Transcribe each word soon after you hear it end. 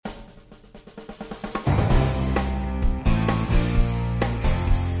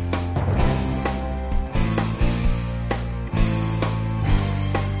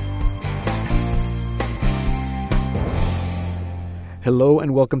Hello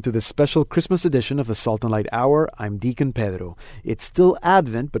and welcome to this special Christmas edition of the Salt and Light Hour. I'm Deacon Pedro. It's still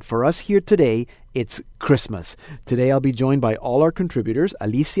Advent, but for us here today, it's Christmas. Today I'll be joined by all our contributors,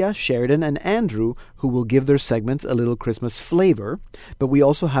 Alicia, Sheridan, and Andrew, who will give their segments a little Christmas flavor. But we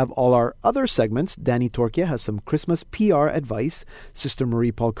also have all our other segments. Danny Torquia has some Christmas PR advice. Sister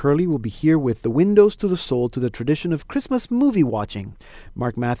Marie Paul Curley will be here with the windows to the soul to the tradition of Christmas movie watching.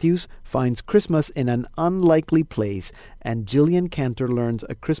 Mark Matthews finds Christmas in an unlikely place. And Jillian Cantor learns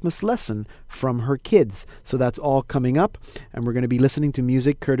a Christmas lesson from her kids. So that's all coming up. And we're going to be listening to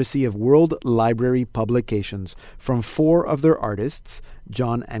music courtesy of World Library Publications from 4 of their artists,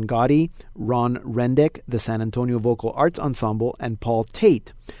 John Angotti, Ron Rendick, the San Antonio Vocal Arts Ensemble, and Paul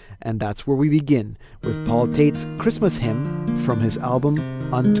Tate. And that's where we begin with Paul Tate's Christmas hymn from his album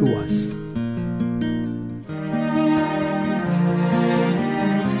Unto Us.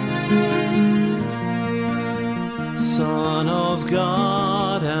 Son of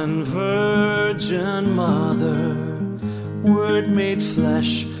God and Virgin Mother, Word made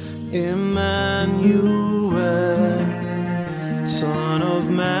flesh, Emmanuel, Son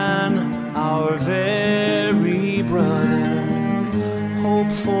of Man, our very brother,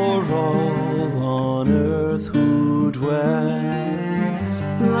 hope for all on earth who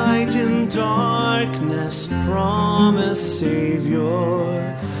dwell. Light in darkness, promised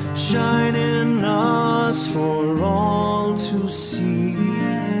Savior, shine in us for all to see.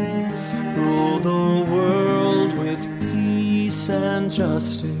 Rule the world with peace and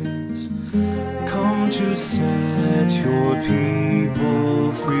justice. Come to set your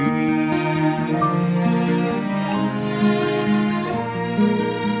people free.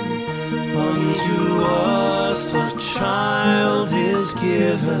 Unto us a child is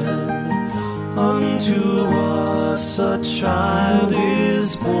given. Unto us a child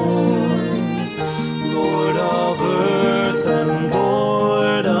is born, Lord of earth and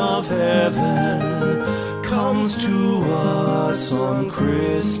Lord of heaven, comes to us on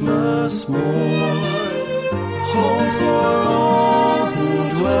Christmas morn. Hope for all who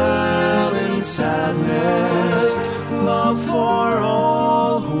dwell in sadness, love for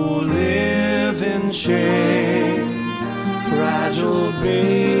all who live in shame. Fragile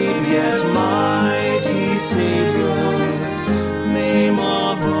babe, yet mighty Savior, name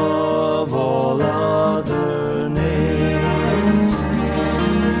above all other names.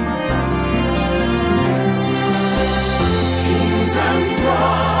 Kings and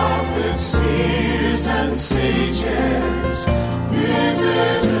prophets, seers and sages,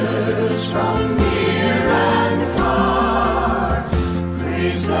 visitors from near and far,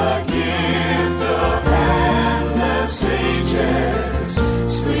 praise the gift of endless sages,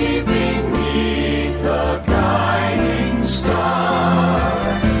 sleeping beneath the guiding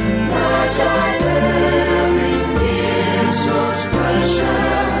star. Magi bearing gifts most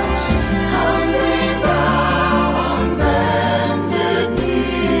precious, humbly bow on bended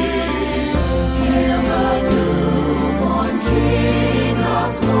knee. Hail the newborn King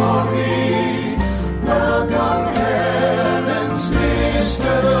of glory, welcome heaven's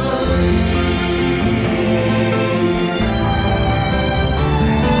mystery.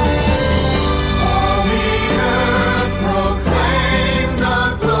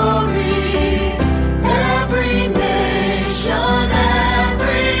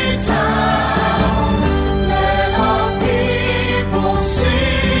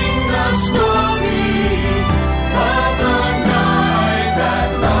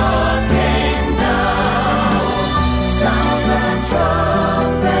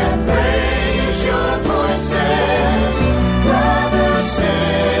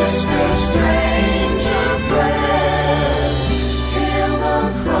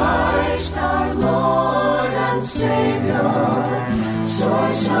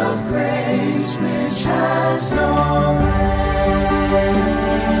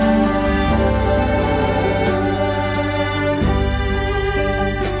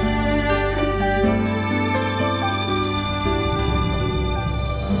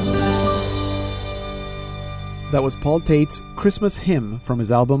 That was Paul Tate's Christmas hymn from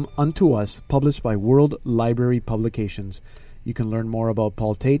his album Unto Us, published by World Library Publications. You can learn more about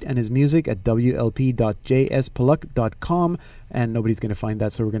Paul Tate and his music at wlp.jspaluk.com, and nobody's going to find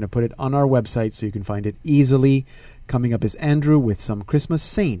that, so we're going to put it on our website so you can find it easily. Coming up is Andrew with some Christmas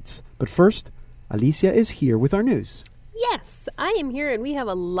saints. But first, Alicia is here with our news. Yes, I am here, and we have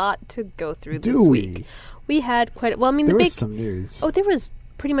a lot to go through this week. We had quite... Well, I mean, there was some news. Oh, there was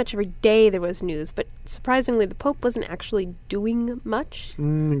pretty much every day there was news, but surprisingly, the Pope wasn't actually doing much.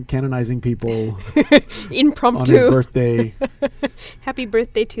 Canonizing people Impromptu. on his birthday. Happy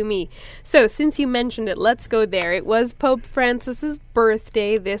birthday to me. So, since you mentioned it, let's go there. It was Pope Francis's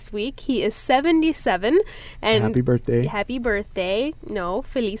birthday this week. He is 77. And Happy birthday. Happy birthday. No,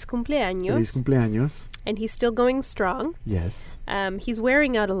 feliz cumpleaños. Feliz cumpleaños. And he's still going strong. Yes. He's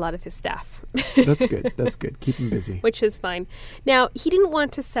wearing out a lot of his staff. That's good. That's good. Keep him busy. Which is fine. Now, he didn't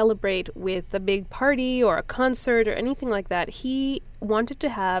want to celebrate with a big party or a concert or anything like that. He wanted to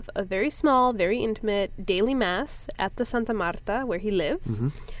have a very small, very intimate daily mass at the Santa Marta, where he lives,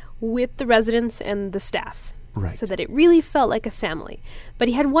 with the residents and the staff. Right. So that it really felt like a family. But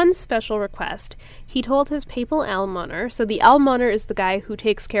he had one special request. He told his papal almoner, so the almoner is the guy who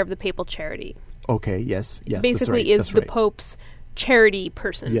takes care of the papal charity. Okay, yes. Yes, Basically that's right. is the Pope's charity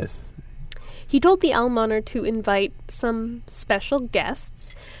person. Yes. He told the almoner to invite some special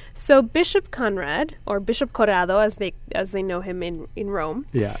guests. So Bishop Conrad, or Bishop Corrado as they know him in Rome,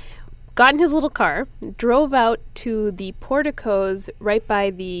 Yeah. got in his little car, drove out to the porticos right by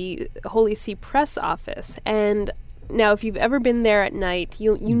the Holy See press office, and now if you've ever been there at night,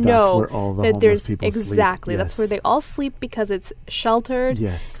 you know where all the that homeless there's people sleep. exactly that's where Yes. they all sleep because it's sheltered.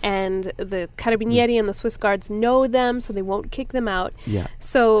 Yes. And the Carabinieri and the Swiss Guards know them, so they won't kick them out. Yeah.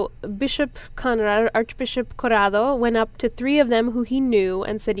 So Bishop Conrad, Archbishop Corrado, went up to 3 of them who he knew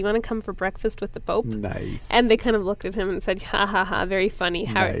and said, "You want to come for breakfast with the Pope?" Nice. And they kind of looked at him and said, "Ha ha ha, very funny.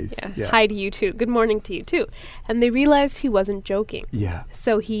 Nice, yeah. Hi to you too. Good morning to you too." And they realized he wasn't joking. Yeah.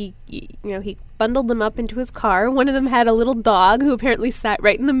 So he bundled them up into his car. One of them had a little dog who apparently sat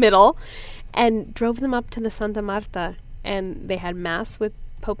right in the middle, and drove them up to the Santa Marta. And they had mass with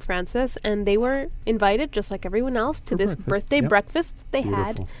Pope Francis, and they were invited, just like everyone else, to For this breakfast, birthday yep. breakfast they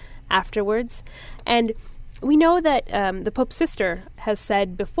had Beautiful. afterwards. And we know that the Pope's sister has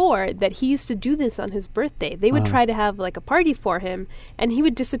said before that he used to do this on his birthday. They would try to have like a party for him, and he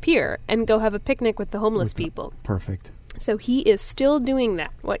would disappear and go have a picnic with the homeless people. Perfect. So he is still doing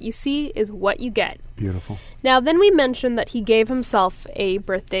that. What you see is what you get. Beautiful. Now, then we mentioned that he gave himself a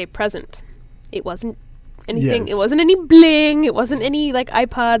birthday present. It wasn't anything. Yes. It wasn't any bling. It wasn't any like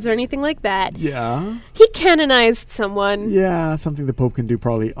iPods or anything like that. Yeah. He canonized someone. Yeah, something the Pope can do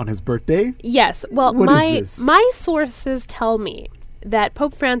probably on his birthday. Yes. Well, What is this? my sources tell me that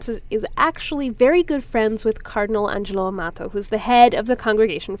Pope Francis is actually very good friends with Cardinal Angelo Amato, who's the head of the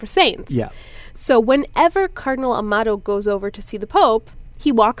Congregation for Saints. Yeah. So whenever Cardinal Amato goes over to see the Pope,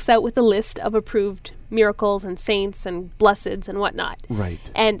 he walks out with a list of approved miracles and saints and blesseds and whatnot. Right.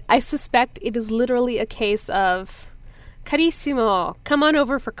 And I suspect it is literally a case of, Carissimo, come on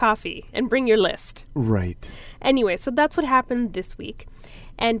over for coffee and bring your list. Right. Anyway, so that's what happened this week.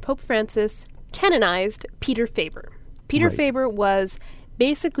 And Pope Francis canonized Peter Faber. Peter Right. Faber was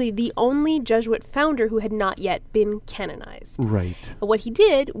basically the only Jesuit founder who had not yet been canonized. Right. What he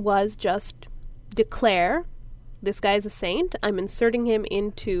did was just declare, this guy is a saint. I'm inserting him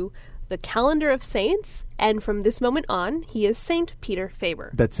into the calendar of saints, and from this moment on, he is Saint Peter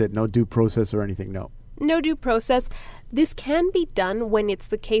Faber. That's it. No due process or anything. No. No due process. This can be done when it's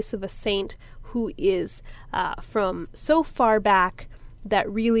the case of a saint who is from so far back that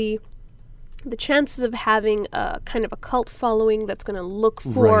really the chances of having a kind of a cult following that's going to look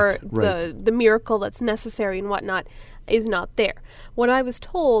for Right. the miracle that's necessary and whatnot is not there. What I was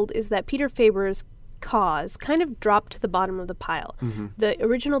told is that Peter Faber's cause kind of dropped to the bottom of the pile. Mm-hmm. The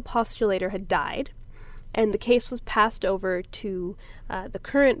original postulator had died, and the case was passed over to the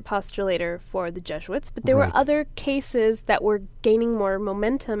current postulator for the Jesuits, but there Right. were other cases that were gaining more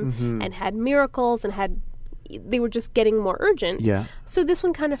momentum Mm-hmm. and had miracles and they were just getting more urgent. Yeah. So this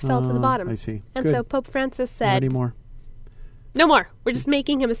one kind of fell to the bottom. I see. And Good. so Pope Francis Not said, anymore. no more. We're just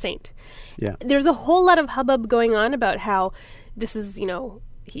making him a saint. Yeah. There's a whole lot of hubbub going on about how this is,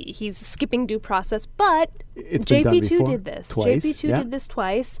 he's skipping due process, but It's been done JP2 before. did this. Twice, JP2 yeah. did this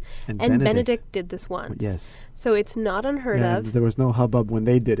twice, And and Benedict. Benedict did this once. Yes. So it's not unheard Yeah, of. there was no hubbub when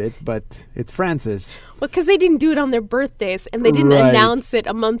they did it, but it's Francis. Well, because they didn't do it on their birthdays, and they didn't Right. announce it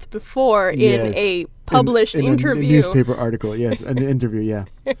a month before in Yes. a published in interview. A newspaper article, yes. An interview, yeah.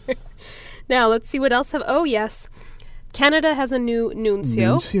 Now, let's see what else have. Oh, yes. Canada has a new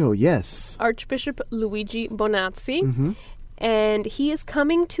nuncio, Nuncio, yes. Archbishop Luigi Bonazzi. Mm-hmm. And he is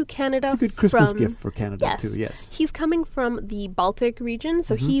coming to Canada It's a good Christmas from, gift for Canada, yes, too, yes. He's coming from the Baltic region,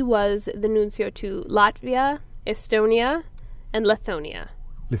 so Mm-hmm. he was the nuncio to Latvia, Estonia, and Lithuania.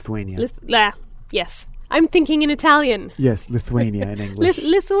 Lithuania. Yes. I'm thinking in Italian. Yes, Lithuania in English.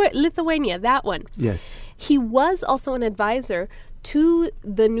 Lithuania, that one. Yes. He was also an advisor to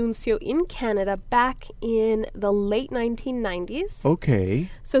the nuncio in Canada back in the late 1990s. Okay.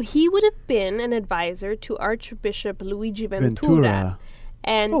 So he would have been an advisor to Archbishop Luigi Ventura. Ventura.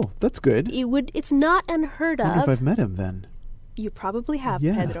 And Oh, that's good. it's not unheard I wonder if of. I've met him then. You probably have,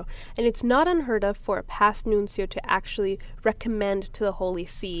 Yeah. Pedro. And it's not unheard of for a past nuncio to actually recommend to the Holy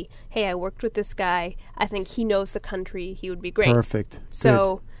See, hey, I worked with this guy. I think he knows the country. He would be great. Perfect.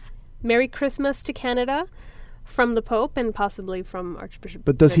 So, Merry Christmas to Canada from the Pope and possibly from Archbishop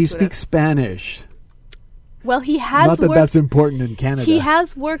But does he Ventura. speak Spanish? Well, he has Not that worked... that's important in Canada. He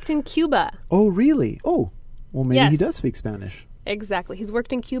has worked in Cuba. Oh, really? Oh, well, maybe he Yes. does speak Spanish. Exactly. He's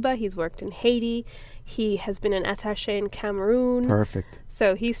worked in Cuba. He's worked in Haiti. He has been an attaché in Cameroon. Perfect.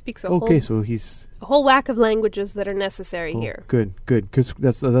 So he speaks Okay, so he's a whole whack of languages that are necessary here. good. Because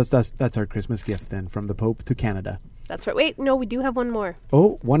that's our Christmas gift then from the Pope to Canada. That's right. Wait, no, we do have one more.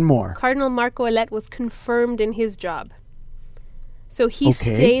 Oh, one more. Cardinal Marco Ouellet was confirmed in his job. So he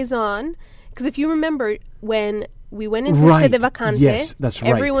Okay. stays on. Because if you remember, when we went into Right. sede vacante, Yes, that's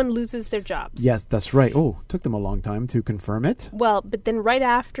right. everyone loses their jobs. Yes, that's right. Oh, took them a long time to confirm it. Well, but then right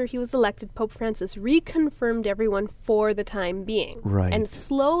after he was elected, Pope Francis reconfirmed everyone for the time being. Right. And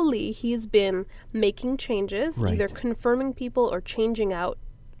slowly he's been making changes, Right. either confirming people or changing out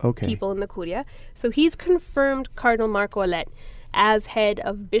Okay. people in the Curia. So he's confirmed Cardinal Marco Ouellet as head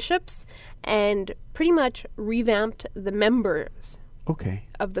of bishops and pretty much revamped the members Okay.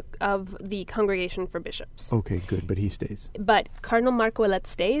 of the Congregation for Bishops. Okay, good. But he stays. But Cardinal Marco Ouellet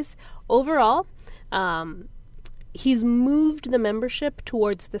stays. Overall, he's moved the membership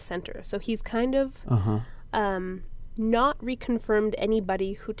towards the center. So he's kind of not reconfirmed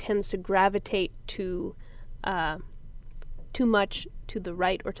anybody who tends to gravitate to too much to the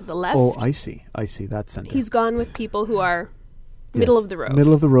right or to the left. Oh, I see. That center. He's gone with people who are middle Yes, of the road.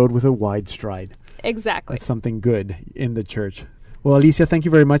 Middle of the road with a wide stride. Exactly. That's something good in the church. Well, Alicia, thank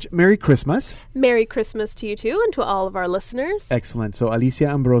you very much. Merry Christmas. Merry Christmas to you too and to all of our listeners. Excellent. So Alicia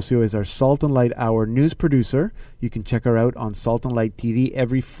Ambrosio is our Salt and Light Hour news producer. You can check her out on Salt and Light TV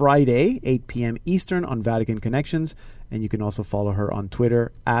every Friday, 8 p.m. Eastern on Vatican Connections. And you can also follow her on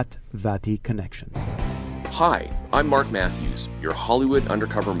Twitter at VatiConnections. Hi, I'm Mark Matthews, your Hollywood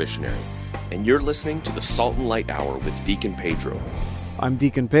undercover missionary, and you're listening to the Salt and Light Hour with Deacon Pedro. I'm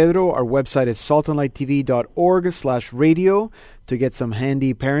Deacon Pedro. Our website is saltandlighttv.org/radio. To get some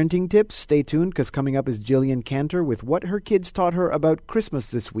handy parenting tips, stay tuned because coming up is Jillian Cantor with what her kids taught her about Christmas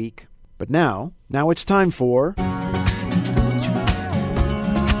this week. But now it's time for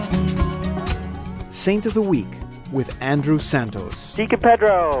Saint of the Week with Andrew Santos. Deacon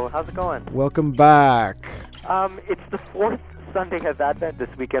Pedro, how's it going? Welcome back. It's the fourth Sunday of Advent this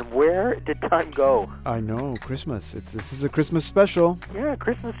weekend. Where did time go? I know, Christmas. This is a Christmas special. Yeah,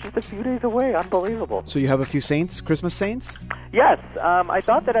 Christmas just a few days away. Unbelievable. So you have a few saints, Christmas saints? Yes, I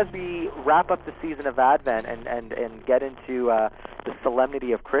thought that as we wrap up the season of Advent and get into the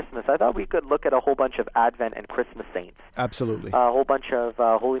solemnity of Christmas, I thought we could look at a whole bunch of Advent and Christmas saints. Absolutely. A whole bunch of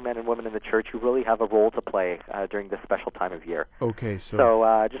holy men and women in the church who really have a role to play during this special time of year. Okay, so So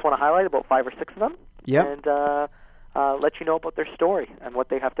I just want to highlight about 5 or 6 of them. Yep. And let you know about their story and what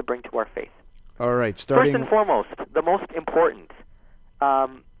they have to bring to our faith. all right, starting. First and foremost, the most important,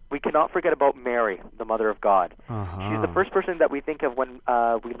 we cannot forget about Mary, the Mother of God. She's the first person that we think of when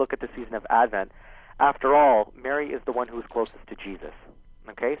we look at the season of Advent. After all, Mary is the one who is closest to Jesus.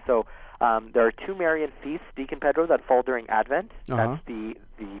 Okay, so there are 2 Marian feasts, Deacon Pedro, that fall during Advent. That's the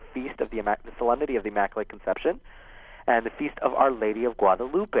feast of the Solemnity of the Immaculate Conception, and the feast of Our Lady of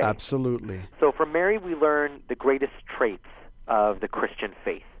Guadalupe. Absolutely. So from Mary, we learn the greatest traits of the Christian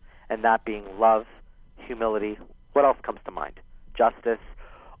faith, and that being love, humility. What else comes to mind? Justice,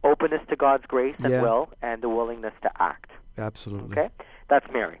 openness to God's grace and will, and the willingness to act. Absolutely. Okay? That's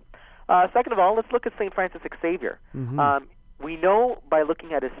Mary. Second of all, let's look at St. Francis Xavier. We know by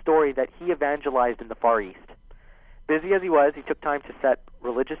looking at his story that he evangelized in the Far East. Busy as he was, he took time to set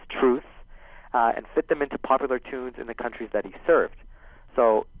religious truths and fit them into popular tunes in the countries that he served.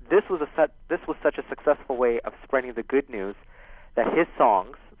 So this was such a successful way of spreading the good news that his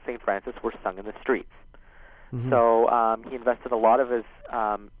songs, St. Francis, were sung in the streets. So he invested a lot of his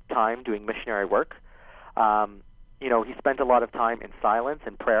time doing missionary work. He spent a lot of time in silence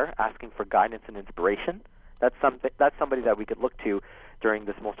and prayer, asking for guidance and inspiration. That's somebody that we could look to during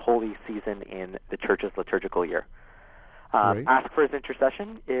this most holy season in the Church's liturgical year. Ask for his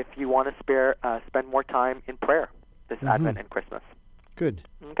intercession if you want to spend more time in prayer this Advent and Christmas. Good.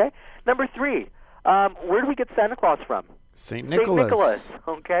 Okay. Number 3, where do we get Santa Claus from? Saint Nicholas. Saint Nicholas.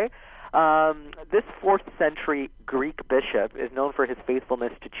 Okay. This 4th century Greek bishop is known for his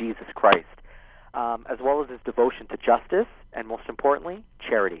faithfulness to Jesus Christ. as well as his devotion to justice and, most importantly,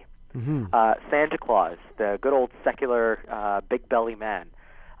 charity. Santa Claus, the good old secular big belly man.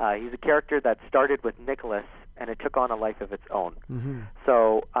 He's a character that started with Nicholas, and it took on a life of its own.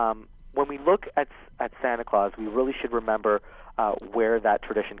 So when we look at Santa Claus, we really should remember where that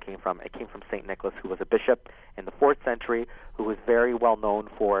tradition came from. It came from St. Nicholas, who was a bishop in the 4th century, who was very well known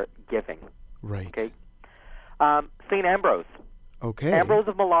for giving. Right. Okay. St. Ambrose. Okay. Ambrose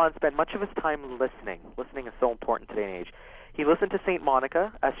of Milan spent much of his time listening. Listening is so important today and age. He listened to St.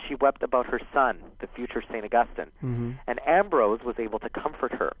 Monica as she wept about her son, the future St. Augustine. And Ambrose was able to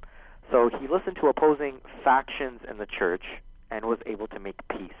comfort her. So he listened to opposing factions in the church and was able to make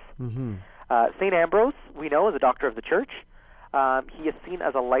peace. St. Ambrose, we know, is a doctor of the church. He is seen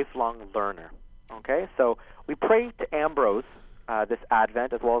as a lifelong learner. Okay, so we pray to Ambrose this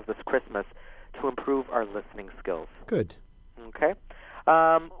Advent as well as this Christmas to improve our listening skills. Good. Okay,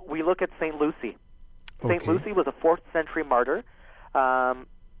 we look at St. Lucy. St. Lucy was a 4th century martyr.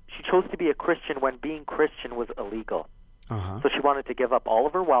 She chose to be a Christian when being Christian was illegal. So she wanted to give up all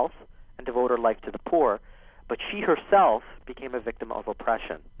of her wealth and devote her life to the poor, but she herself became a victim of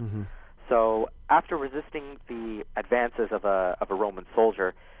oppression. So after resisting the advances of a Roman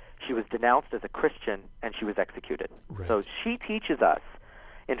soldier, she was denounced as a Christian and she was executed. So she teaches us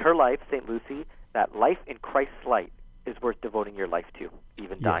in her life, St. Lucy, that life in Christ's light is worth devoting your life to,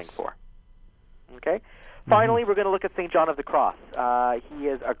 even dying for. Okay? Finally, we're going to look at St. John of the Cross. He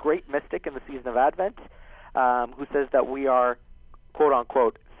is a great mystic in the season of Advent who says that we are,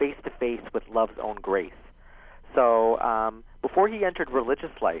 quote-unquote, face-to-face with love's own grace. So before he entered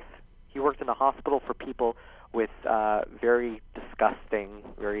religious life, he worked in a hospital for people with very disgusting,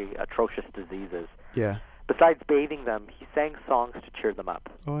 very atrocious diseases. Besides bathing them, he sang songs to cheer them up.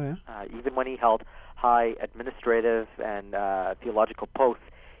 Even when he held high administrative and theological posts,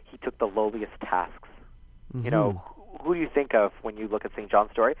 he took the lowliest tasks. You know, who do you think of when you look at St.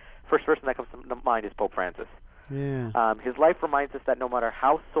 John's story? First person that comes to mind is Pope Francis. His life reminds us that no matter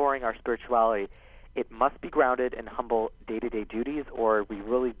how soaring our spirituality, it must be grounded in humble day-to-day duties, or we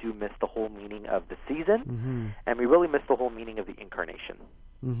really do miss the whole meaning of the season, and we really miss the whole meaning of the incarnation.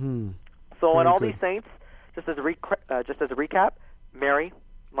 So on all these saints, just as a recap, Mary,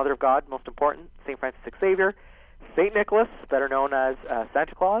 Mother of God, most important, St. Francis Xavier, St. Nicholas, better known as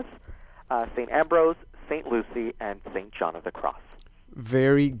Santa Claus, St. Ambrose, St. Lucy, and St. John of the Cross.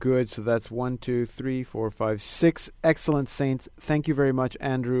 Very good. So that's 1, 2, 3, 4, 5, 6 excellent saints. Thank you very much,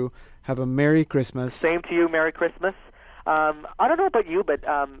 Andrew. Have a Merry Christmas. Same to you. Merry Christmas. I don't know about you, but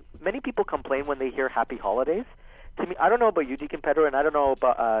many people complain when they hear Happy Holidays. To me, I don't know about you, Deacon Pedro, and I don't know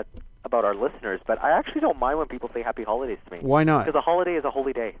about our listeners, but I actually don't mind when people say Happy Holidays to me. Why not? Because a holiday is a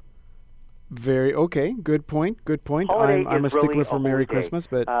holy day. Very okay. Good point. Holiday I'm a stickler really for Merry Christmas,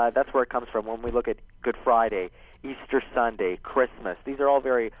 but that's where it comes from. When we look at Good Friday, Easter Sunday, Christmas, these are all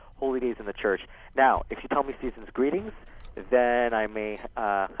very holy days in the church. Now, if you tell me season's greetings, then I may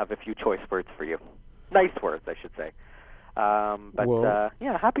have a few choice words for you. Nice words, I should say.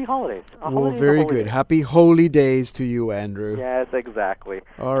 Yeah, Happy Holidays. Very good. Happy Holy Days to you, Andrew. Yes, exactly.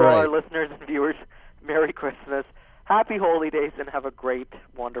 All to right. our listeners and viewers, Merry Christmas, Happy Holy Days, and have a great,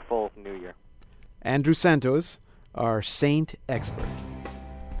 wonderful New Year. Andrew Santos, our saint expert.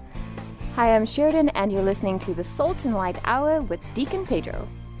 Hi, I'm Sheridan, and you're listening to the Salt and Light Hour with Deacon Pedro.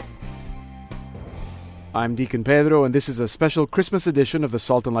 I'm Deacon Pedro, and this is a special Christmas edition of the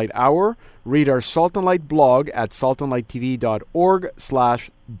Salt and Light Hour. Read our Salt and Light blog at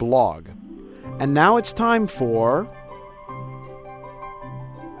saltandlighttv.org/blog. And now it's time for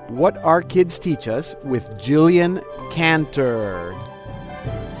What Our Kids Teach Us with Jillian Cantor.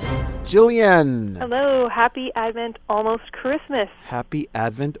 Jillian! Hello, happy Advent, almost Christmas. Happy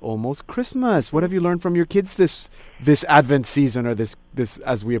Advent, almost Christmas. What have you learned from your kids this Advent season, or this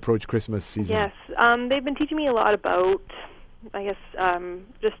as we approach Christmas season? Yes, they've been teaching me a lot about, I guess,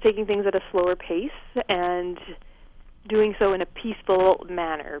 just taking things at a slower pace and doing so in a peaceful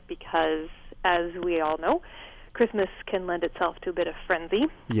manner, because, as we all know, Christmas can lend itself to a bit of frenzy.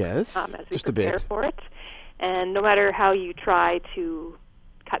 Yes, as we just a prepare bit. for it. And no matter how you try to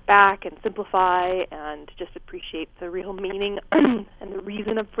cut back and simplify and just appreciate the real meaning and the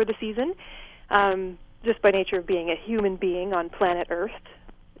reason for the season, just by nature of being a human being on planet Earth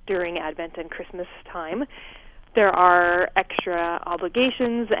during Advent and Christmas time, there are extra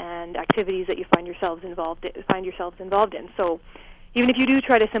obligations and activities that you find yourselves involved in. So even if you do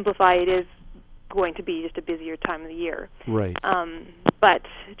try to simplify, it is going to be just a busier time of the year. Right. But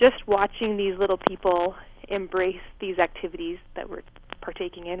just watching these little people embrace these activities that we're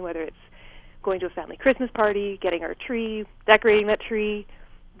partaking in, whether it's going to a family Christmas party, getting our tree, decorating that tree,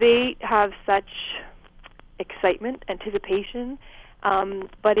 they have such excitement, anticipation,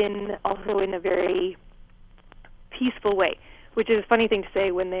 but also in a very peaceful way, which is a funny thing to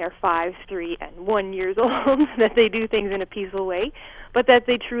say when they are 5, 3, and 1 years old, that they do things in a peaceful way, but that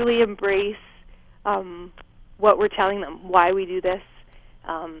they truly embrace what we're telling them, why we do this,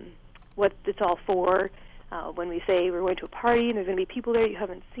 what it's all for. When we say we're going to a party and there's going to be people there you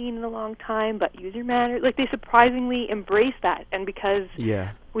haven't seen in a long time, but use your manners. Like, they surprisingly embrace that, and because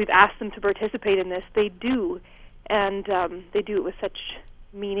we've asked them to participate in this, they do, and they do it with such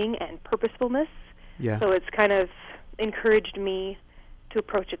meaning and purposefulness. Yeah. So it's kind of encouraged me to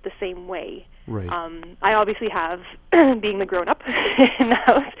approach it the same way. Right. I obviously have, being the grown-up in the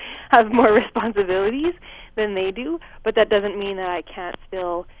house, have more responsibilities than they do, but that doesn't mean that I can't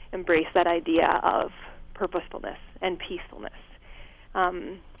still embrace that idea of purposefulness and peacefulness.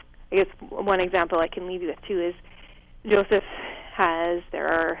 I guess one example I can leave you with, too, is Joseph there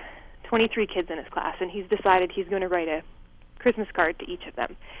are 23 kids in his class, and he's decided he's going to write a Christmas card to each of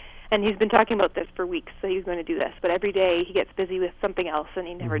them. And he's been talking about this for weeks, so he's going to do this. But every day he gets busy with something else, and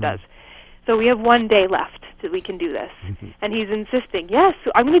he never does. So we have one day left that we can do this. And he's insisting, yes,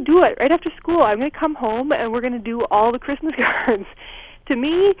 I'm going to do it right after school. I'm going to come home, and we're going to do all the Christmas cards. To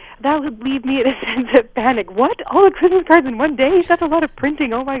me, that would leave me in a sense of panic. What? All the Christmas cards in one day? That's a lot of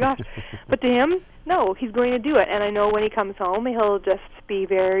printing. Oh, my gosh. But to him, no, he's going to do it. And I know when he comes home, he'll just be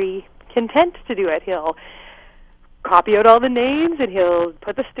very content to do it. He'll copy out all the names, and he'll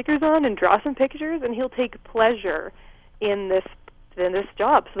put the stickers on and draw some pictures, and he'll take pleasure in this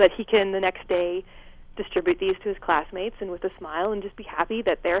job so that he can the next day distribute these to his classmates and with a smile and just be happy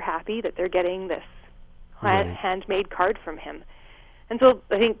that they're getting this handmade card from him. And so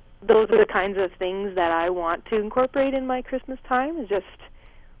I think those are the kinds of things that I want to incorporate in my Christmas time, is just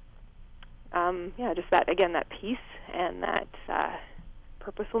that, again, that peace and that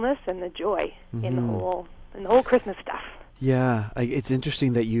purposefulness and the joy in the whole Christmas stuff. Yeah, it's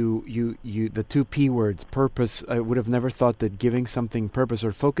interesting that you the two P words, purpose. I would have never thought that giving something purpose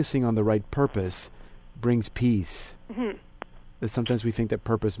or focusing on the right purpose brings peace. That sometimes we think that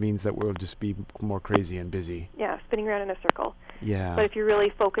purpose means that we'll just be more crazy and busy. Yeah, spinning around in a circle. Yeah. But if you're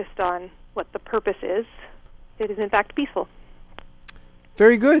really focused on what the purpose is, it is in fact peaceful.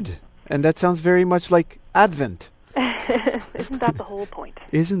 Very good. And that sounds very much like Advent. Isn't that the whole point?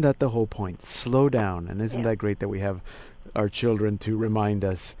 Isn't that the whole point? Slow down. And isn't that great that we have our children to remind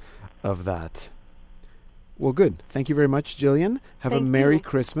us of that? Well, good. Thank you very much, Jillian. Have a Merry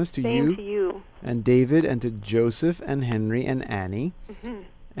Christmas to Same to you. And David, and to Joseph and Henry and Annie.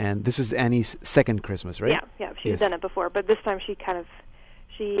 And this is Annie's second Christmas, right? Yeah. She's done it before, but this time she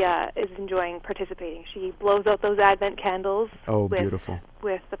is enjoying participating. She blows out those Advent candles. Oh, beautiful.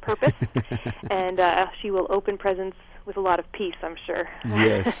 With the purpose. And she will open presents with a lot of peace, I'm sure.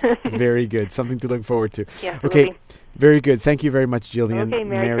 Yes. Very good. Something to look forward to. Yeah, okay. Very good. Thank you very much, Jillian. Okay,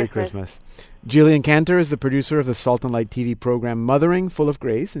 Merry Christmas. Jillian Cantor is the producer of the Salt and Light TV program Mothering Full of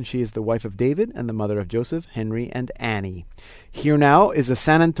Grace, and she is the wife of David and the mother of Joseph, Henry, and Annie. Here now is a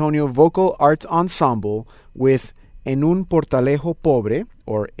San Antonio Vocal Arts Ensemble with En un portalejo pobre,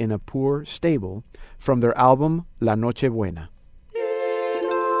 or In a Poor Stable, from their album La Noche Buena.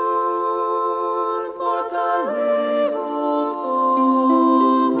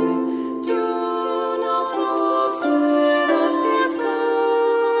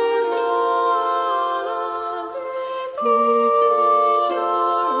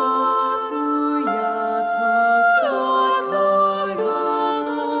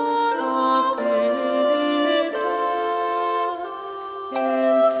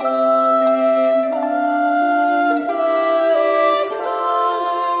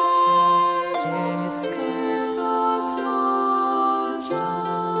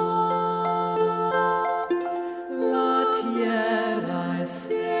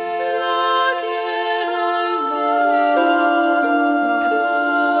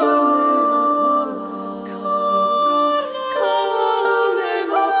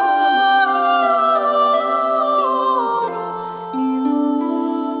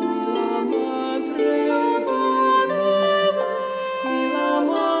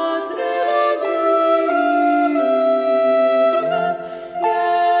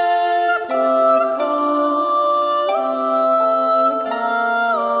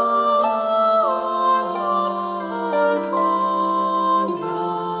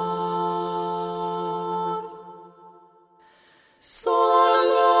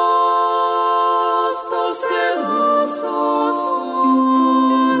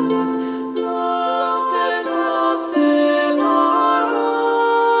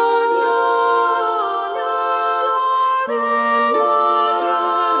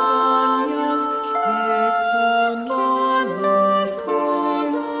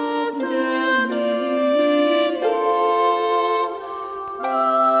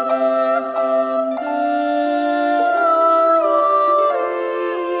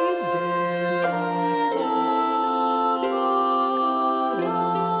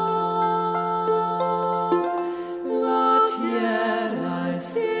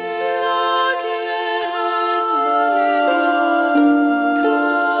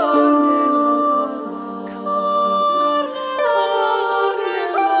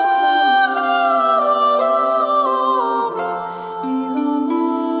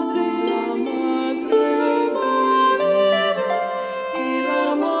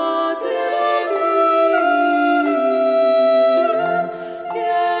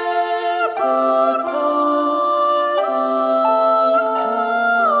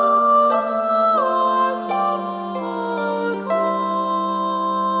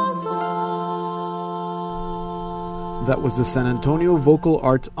 That was the San Antonio Vocal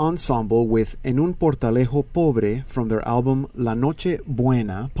Arts Ensemble with En un Portalejo Pobre from their album La Noche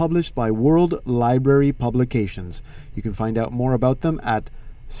Buena, published by World Library Publications. You can find out more about them at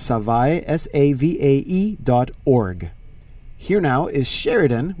savae.org. Here now is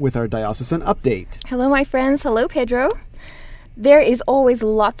Sheridan with our diocesan update. Hello, my friends. Hello, Pedro. There is always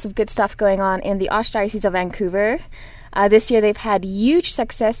lots of good stuff going on in the Archdiocese of Vancouver. This year they've had huge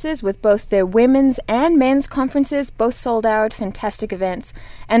successes with both their women's and men's conferences, both sold out, fantastic events.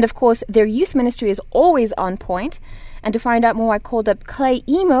 And of course, their youth ministry is always on point. And to find out more, I called up Clay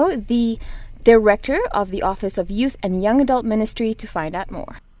Emo, the director of the Office of Youth and Young Adult Ministry, to find out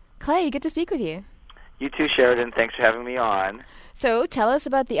more. Clay, good to speak with you. You too, Sheridan. Thanks for having me on. So tell us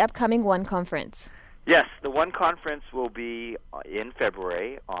about the upcoming One Conference. Yes, the One Conference will be in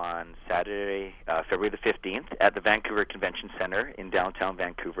February, on Saturday, February the 15th, at the Vancouver Convention Center in downtown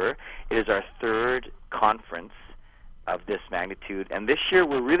Vancouver. It is our third conference of this magnitude, and this year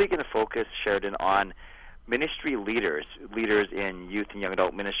we're really going to focus, Sheridan, on ministry leaders in youth and young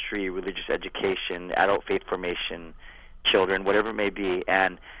adult ministry, religious education, adult faith formation, children, whatever it may be.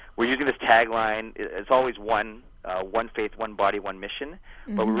 And we're using this tagline, it's always one faith, one body, one mission,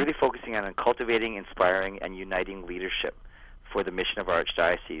 but we're really focusing on cultivating, inspiring, and uniting leadership for the mission of our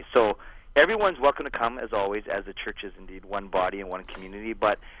Archdiocese. So everyone's welcome to come, as always, as the church is indeed one body and one community,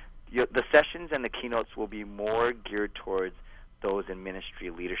 but the sessions and the keynotes will be more geared towards those in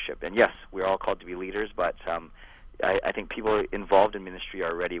ministry leadership. And yes, we're all called to be leaders, but I think people involved in ministry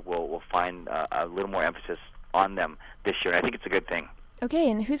already will find a little more emphasis on them this year, and I think it's a good thing.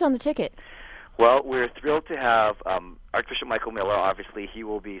 Okay, and who's on the ticket? Well, we're thrilled to have Archbishop Michael Miller. Obviously, he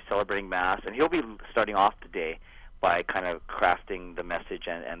will be celebrating Mass, and he'll be starting off the day by kind of crafting the message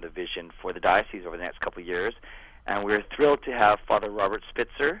and the vision for the diocese over the next couple of years. And we're thrilled to have Father Robert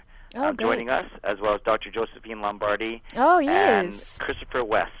Spitzer joining us, as well as Dr. Josephine Lombardi and Christopher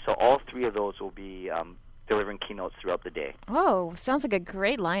West. So all three of those will be delivering keynotes throughout the day. Oh, sounds like a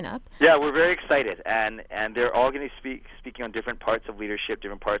great lineup. Yeah, we're very excited, and they're all going to be speaking on different parts of leadership,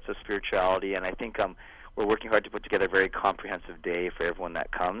 different parts of spirituality, and I think we're working hard to put together a very comprehensive day for everyone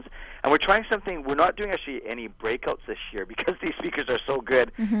that comes. And we're trying something, we're not doing actually any breakouts this year because these speakers are so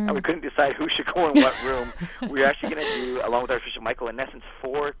good, and we couldn't decide who should go in what room. We're actually going to do, along with Archbishop Michael, in essence,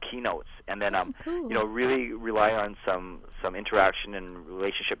 4 keynotes, and then really rely on some interaction and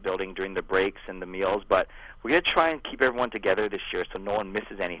relationship building during the breaks and the meals. But we're going to try and keep everyone together this year so no one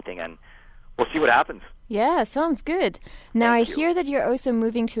misses anything, and we'll see what happens. Yeah, sounds good. Now, I hear that you're also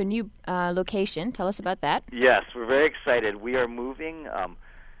moving to a new location. Tell us about that. Yes, we're very excited. We are moving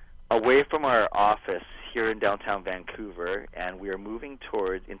away from our office here in downtown Vancouver, and we are moving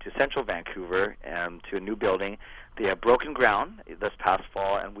into central Vancouver to a new building. They have broken ground this past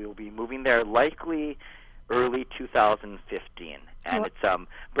fall, and we will be moving there likely early 2015. And it's a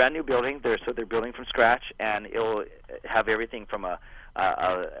brand new building. They're building from scratch, and it'll have everything from an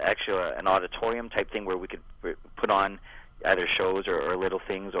auditorium type thing where we could put on either shows or little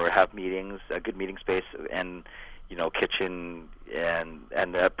things, or have meetings, a good meeting space, and kitchen and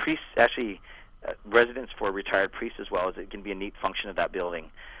priests, actually residence for retired priests as well. As it can be a neat function of that building.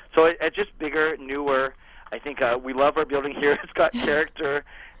 So it's just bigger, newer. I think we love our building here. It's got character,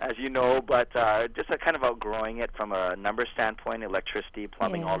 as you know, but just kind of outgrowing it from a number standpoint, electricity,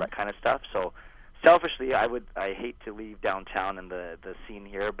 plumbing, all that kind of stuff. So selfishly, I hate to leave downtown and the scene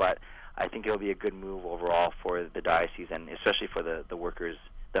here, but I think it'll be a good move overall for the diocese, and especially for the workers,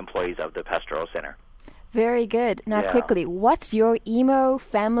 the employees of the Pastoral Center. Very good. Now, quickly, what's your emo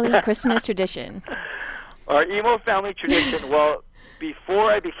family Christmas tradition? Our emo family tradition, well,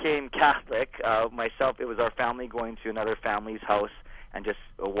 before I became Catholic, myself, it was our family going to another family's house and just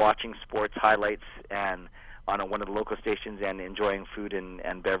watching sports highlights and on one of the local stations and enjoying food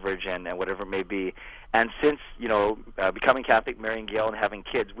and beverage and whatever it may be. And since, becoming Catholic, marrying Gail, and having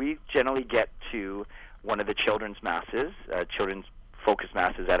kids, we generally get to one of the children's masses, children's focus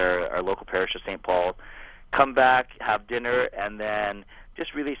masses at our local parish of St. Paul, come back, have dinner, and then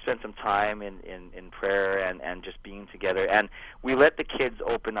just really spend some time in prayer and just being together. And we let the kids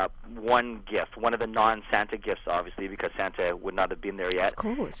open up one gift, one of the non-Santa gifts, obviously, because Santa would not have been there yet. Of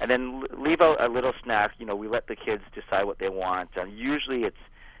course. And then leave out a little snack. We let the kids decide what they want. And usually it's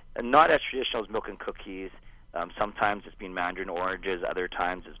not as traditional as milk and cookies. Sometimes it's been mandarin oranges. Other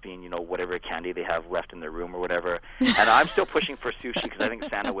times it's been, whatever candy they have left in their room or whatever. And I'm still pushing for sushi because I think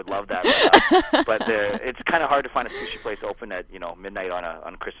Santa would love that. But it's kind of hard to find a sushi place open at, midnight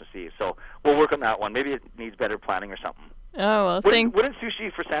on Christmas Eve. So we'll work on that one. Maybe it needs better planning or something. Oh, well, Wouldn't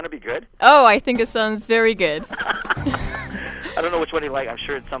sushi for Santa be good? Oh, I think it sounds very good. I don't know which one he liked. I'm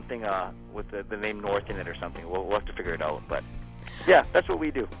sure it's something with the name North in it or something. We'll have to figure it out. But yeah, that's what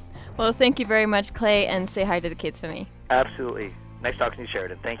we do. Well, thank you very much, Clay, and say hi to the kids for me. Absolutely. Nice talking to you,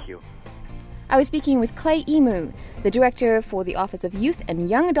 Sheridan. Thank you. I was speaking with Clay Emu, the Director for the Office of Youth and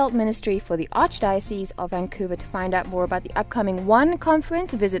Young Adult Ministry for the Archdiocese of Vancouver. To find out more about the upcoming One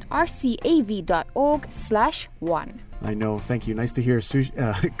conference, visit rcav.org/one. I know. Thank you. Nice to hear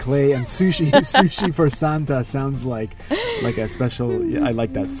Clay and sushi. Sushi for Santa sounds like a special. Yeah, I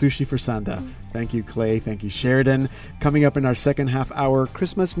like that. Sushi for Santa. Thank you, Clay. Thank you, Sheridan. Coming up in our second half hour,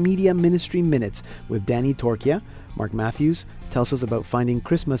 Christmas Media Ministry Minutes with Danny Torkia. Mark Matthews tells us about finding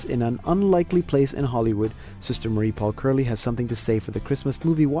Christmas in an unlikely place in Hollywood. Sister Marie Paul Curley has something to say for the Christmas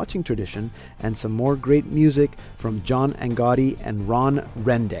movie watching tradition, and some more great music from John Angotti and Ron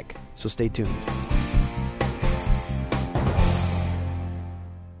Rendick. So stay tuned.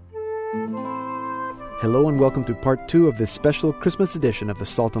 Hello and welcome to part 2 of this special Christmas edition of the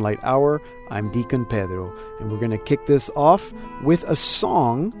Salt and Light Hour. I'm Deacon Pedro, and we're going to kick this off with a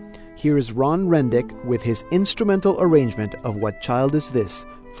song. Here is Ron Rendick with his instrumental arrangement of What Child Is This?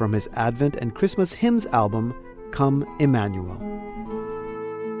 From his Advent and Christmas Hymns album, Come Emmanuel.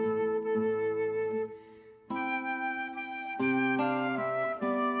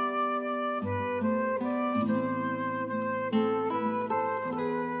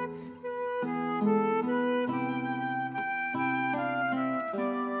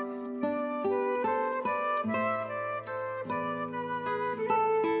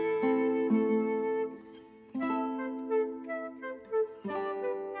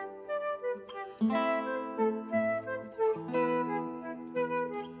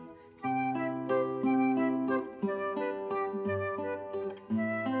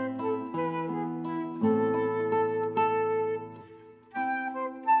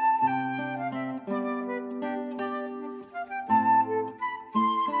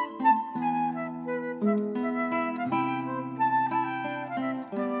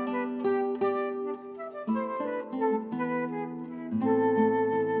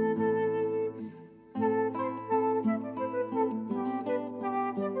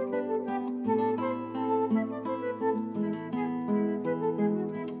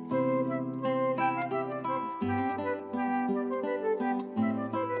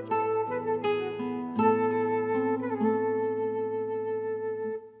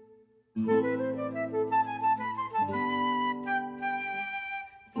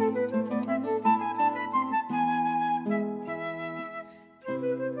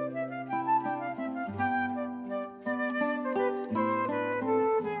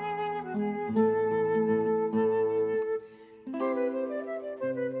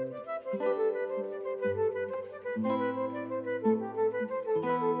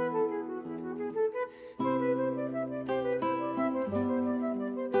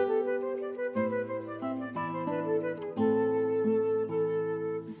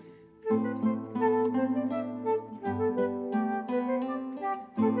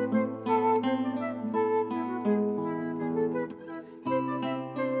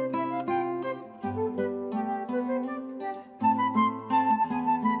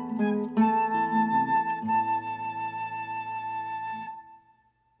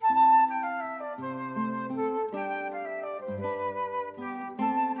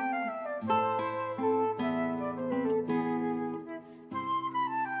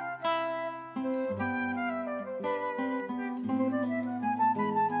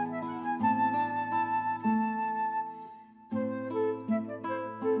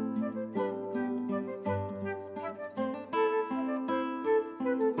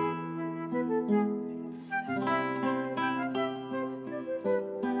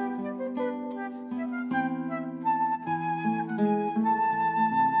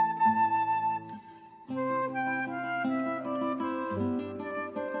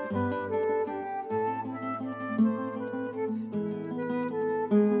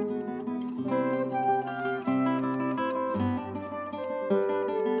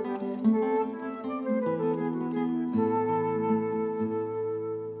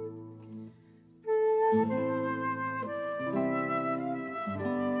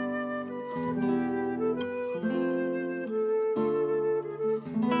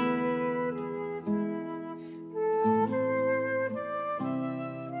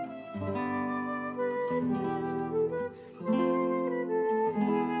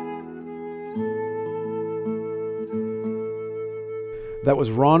 That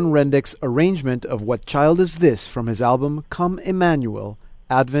was Ron Rendick's arrangement of What Child Is This? From his album Come Emmanuel,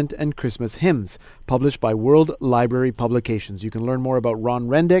 Advent and Christmas Hymns, published by World Library Publications. You can learn more about Ron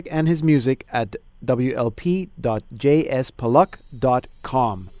Rendick and his music at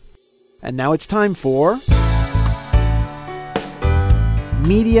wlp.jspaluk.com. And now it's time for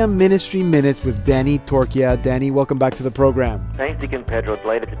Media Ministry Minutes with Danny Torquia. Danny, welcome back to the program. Thanks, Deacon Pedro.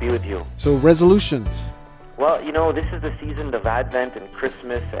 Delighted to be with you. So, resolutions. Well, this is the season of Advent and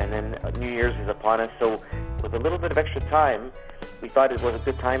Christmas, and then New Year's is upon us. So with a little bit of extra time, we thought it was a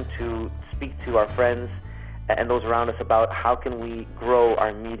good time to speak to our friends and those around us about how can we grow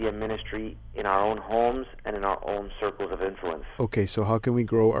our media ministry in our own homes and in our own circles of influence. Okay, so how can we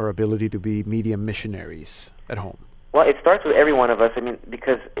grow our ability to be media missionaries at home? Well, it starts with every one of us.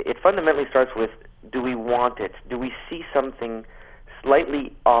 Because it fundamentally starts with, do we want it? Do we see something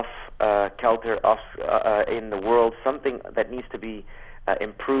slightly off kilter, in the world, something that needs to be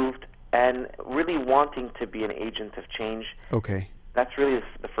improved, and really wanting to be an agent of change? Okay. That's really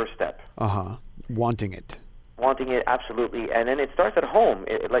the first step. Wanting it. Wanting it, absolutely. And then it starts at home.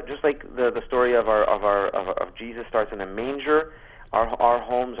 Just like the story of Jesus starts in a manger. Our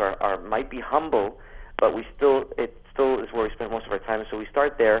homes might be humble, but it still is where we spend most of our time. So we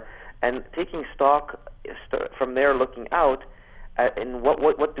start there, and taking stock from there, looking out, and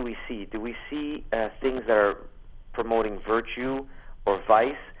what do we see? Do we see things that are promoting virtue or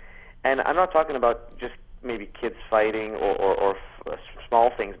vice? And I'm not talking about just maybe kids fighting or small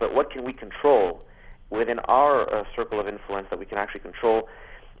things, but what can we control within our circle of influence that we can actually control?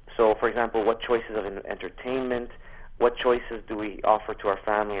 So, for example, what choices of entertainment, what choices do we offer to our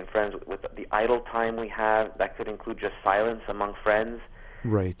family and friends with the idle time we have? That could include just silence among friends.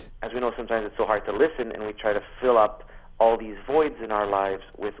 Right. As we know, sometimes it's so hard to listen, and we try to fill up all these voids in our lives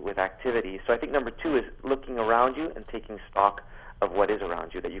with activity. So I think number 2 is looking around you and taking stock of what is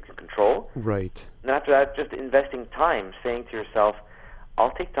around you that you can control. Right. And after that, just investing time, saying to yourself,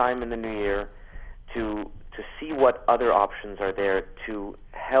 I'll take time in the new year to see what other options are there to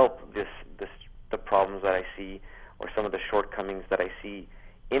help the problems that I see, or some of the shortcomings that I see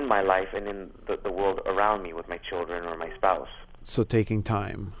in my life and in the world around me with my children or my spouse. So taking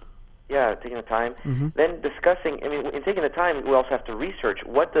time. Yeah, taking the time. Mm-hmm. Then discussing, in taking the time, we also have to research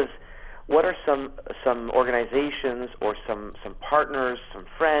what are some organizations or some partners, some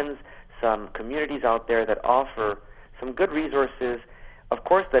friends, some communities out there that offer some good resources, of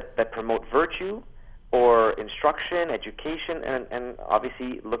course, that promote virtue or instruction, education, and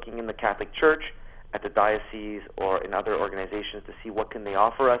obviously looking in the Catholic Church, at the diocese, or in other organizations to see what can they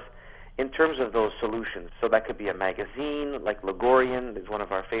offer us in terms of those solutions. So that could be a magazine, like Ligorian is one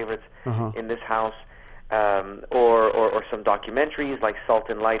of our favorites in this house, or some documentaries, like Salt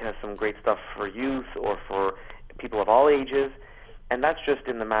and Light has some great stuff for youth or for people of all ages, and that's just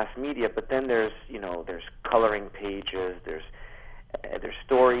in the mass media. But then there's coloring pages, there's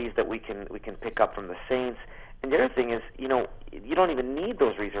stories that we can pick up from the saints. And the other thing is, you don't even need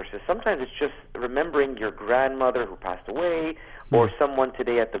those resources. Sometimes it's just remembering your grandmother who passed away, or someone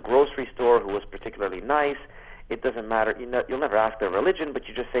today at the grocery store who was particularly nice. It doesn't matter. You'll never ask their religion, but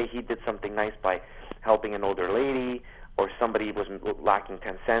you just say he did something nice by helping an older lady, or somebody was lacking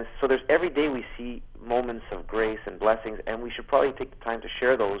 10 cents. So every day we see moments of grace and blessings, and we should probably take the time to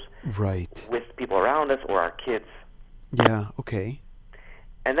share those with people around us or our kids. Yeah, okay.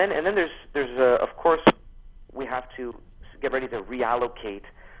 And then there's of course, we have to get ready to reallocate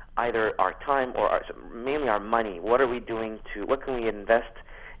either our time or mainly our money. What can we invest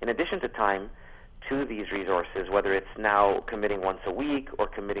in addition to time to these resources, whether it's now committing once a week or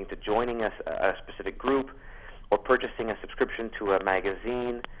committing to joining a specific group or purchasing a subscription to a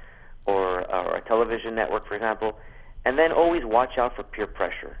magazine or a television network, for example. And then always watch out for peer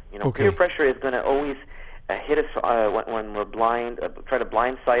pressure. Peer pressure is going to always hit us when we're blind, try to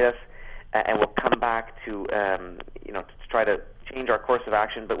blindside us, and we'll come back to try to change our course of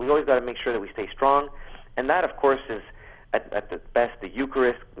action. But we always got to make sure that we stay strong, and that, of course, is at the best the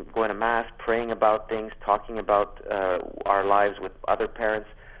Eucharist, going to Mass, praying about things, talking about our lives with other parents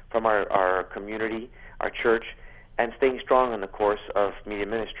from our community, our church, and staying strong in the course of media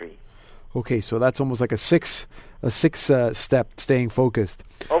ministry. Okay, so that's almost like a six step, staying focused.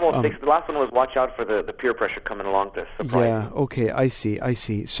 Almost 6. The last one was watch out for the peer pressure coming along to surprise you. Okay, I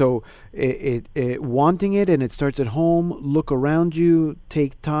see. So it wanting it, and it starts at home. Look around you,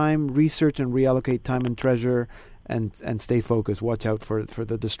 take time, research and reallocate time and treasure, and stay focused. Watch out for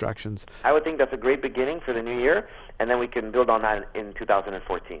the distractions. I would think that's a great beginning for the new year, and then we can build on that in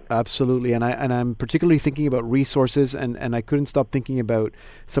 2014. Absolutely, and I'm particularly thinking about resources, and I couldn't stop thinking about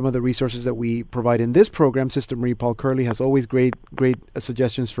some of the resources that we provide in this program. Sister Marie Paul Curley has always great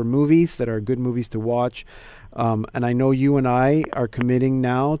suggestions for movies that are good movies to watch. And I know you and I are committing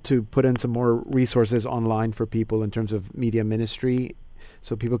now to put in some more resources online for people in terms of media ministry.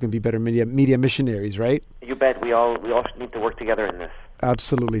 so people can be better media missionaries, right? You bet. We all need to work together in this.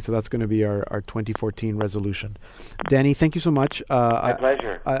 Absolutely. So that's going to be our 2014 resolution. Danny, thank you so much. My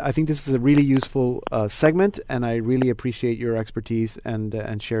pleasure. I think this is a really useful segment, and I really appreciate your expertise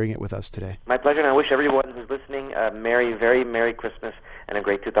and sharing it with us today. My pleasure, and I wish everyone who's listening a very Merry Christmas and a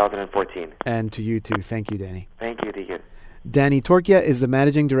great 2014. And to you too. Thank you, Danny. Thank you, Deacon. Danny Torkia is the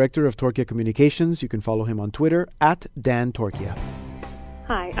Managing Director of Torkia Communications. You can follow him on Twitter @Dan Torkia.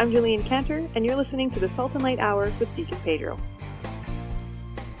 Hi, I'm Julian Cantor, and you're listening to the Salt and Light Hour with Deacon Pedro.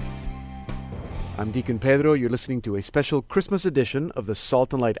 I'm Deacon Pedro. You're listening to a special Christmas edition of the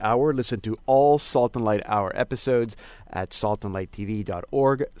Salt and Light Hour. Listen to all Salt and Light Hour episodes at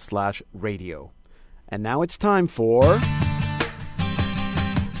saltandlighttv.org/radio. And now it's time for...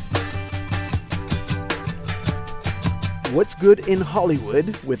 What's Good in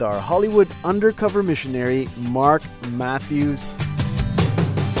Hollywood with our Hollywood undercover missionary, Mark Matthews.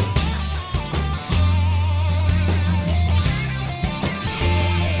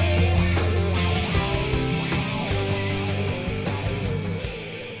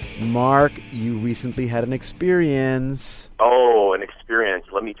 Mark, you recently had an experience. Oh, an experience.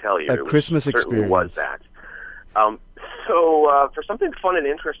 Let me tell you. A Christmas experience. Certainly was that. For something fun and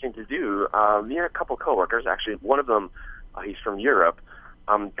interesting to do, me and a couple coworkers, actually one of them, he's from Europe,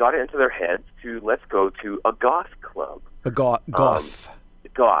 got it into their heads to let's go to a goth club. A goth. Goth.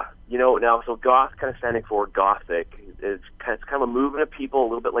 So goth kind of standing for gothic. It's kind of a movement of people, a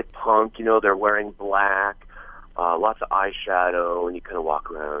little bit like punk. They're wearing black. Lots of eyeshadow, and you kind of walk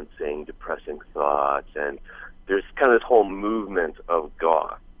around saying depressing thoughts, and there's kind of this whole movement of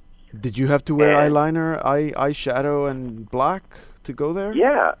goth. Did you have to wear eyeliner, eyeshadow, and black to go there?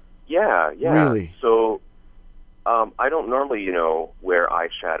 Yeah. Really? So, I don't normally, wear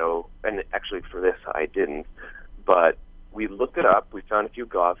eyeshadow, and actually for this I didn't, but we looked it up, we found a few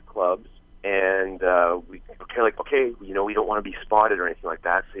goth clubs, and we don't want to be spotted or anything like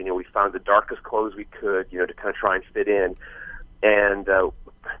that. So, we found the darkest clothes we could, to kind of try and fit in. And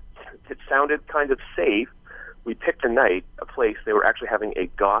it sounded kind of safe. We picked a place. They were actually having a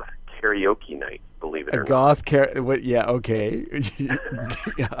goth karaoke night, believe it or not. Goth karaoke? Yeah, okay.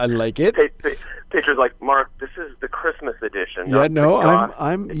 I like it. Pedro's like, Mark, this is the Christmas edition. Yeah, no,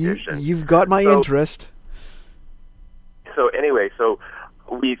 edition. You've got my interest. So anyway,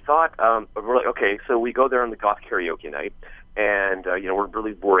 we thought, we're like, okay, so we go there on the goth karaoke night, and, we're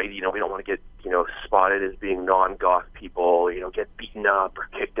really worried, we don't want to get, spotted as being non-goth people, get beaten up or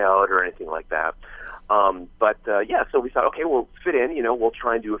kicked out or anything like that. So we thought, okay, we'll fit in, we'll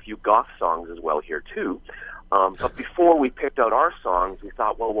try and do a few goth songs as well here too. But before we picked out our songs, we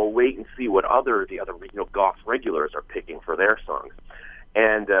thought, well, we'll wait and see what the other goth regulars are picking for their songs.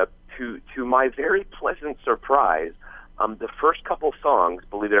 And to my very pleasant surprise, the first couple songs,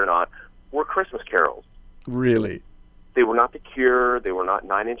 believe it or not, were Christmas carols. Really? They were not The Cure. They were not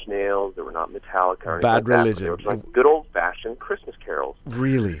Nine Inch Nails. They were not Metallica or anything Bad like Religion. They were like good old-fashioned Christmas carols.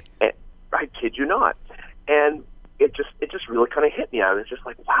 Really? And, I kid you not. And it just really kind of hit me. I was just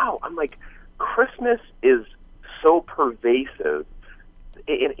like, wow. I'm like, Christmas is so pervasive,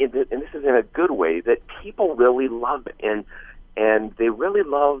 and this is in a good way, that people really love it, and they really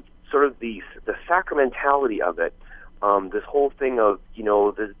love sort of the sacramentality of it. This whole thing of,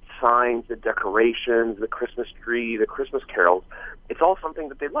 the signs, the decorations, the Christmas tree, the Christmas carols, it's all something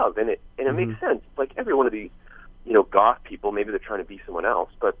that they love, and it makes sense. It's like every one of these, goth people, maybe they're trying to be someone else,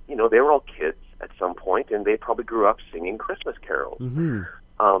 but, they were all kids at some point, and they probably grew up singing Christmas carols.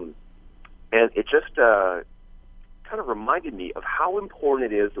 Mm-hmm. And it just kind of reminded me of how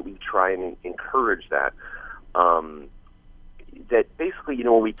important it is that we try and encourage that. That basically,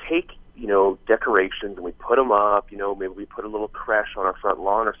 when we take decorations and we put them up, maybe we put a little creche on our front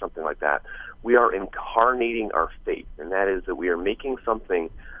lawn or something like that, we are incarnating our faith, and that is that we are making something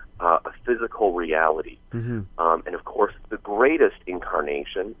a physical reality. Mm-hmm. And of course, the greatest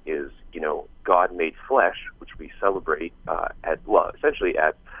incarnation is, God made flesh, which we celebrate essentially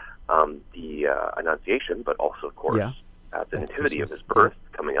at the Annunciation, but also, of course, at the Nativity of His birth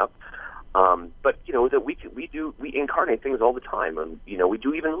coming up. But that we incarnate things all the time, and we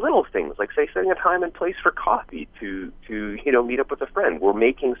do even little things like, say, setting a time and place for coffee to meet up with a friend. We're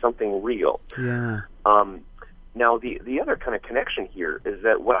making something real. Yeah. Now the other kind of connection here is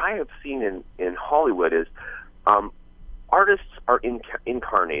that what I have seen in Hollywood is artists are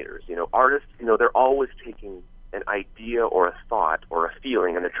incarnators. Artists, they're always taking an idea or a thought or a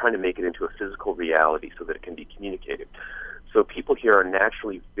feeling, and they're trying to make it into a physical reality so that it can be communicated. So people here are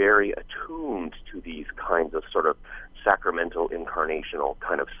naturally very attuned to these kinds of sort of sacramental, incarnational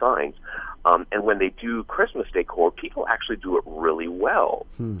kind of signs. And when they do Christmas decor, people actually do it really well.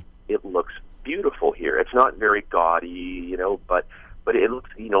 It looks beautiful here. It's not very gaudy, but it looks,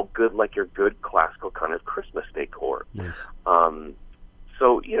 good, like your good classical kind of Christmas decor. Yes.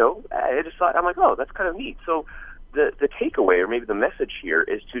 So, I just thought, I'm like, oh, that's kind of neat. So the takeaway, or maybe the message here,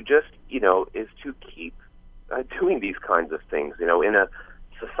 is to just, is to keep doing these kinds of things, in a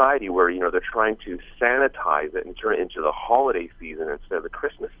society where, they're trying to sanitize it and turn it into the holiday season instead of the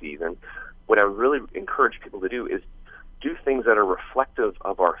Christmas season. What I really encourage people to do is do things that are reflective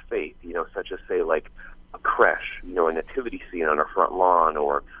of our faith, such as, say, like a creche, a nativity scene on our front lawn,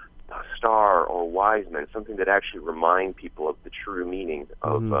 or a star or wise men, something that actually remind people of the true meaning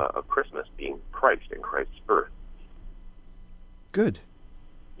of Christmas being Christ and Christ's birth. Good.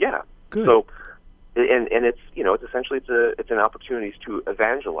 Yeah. Good. So, and it's it's essentially it's an opportunity to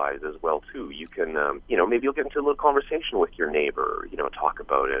evangelize as well too. You can maybe you'll get into a little conversation with your neighbor, talk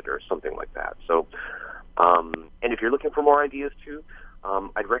about it or something like that. So, and if you're looking for more ideas too,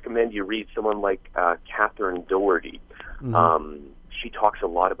 I'd recommend you read someone like Catherine Doherty. She talks a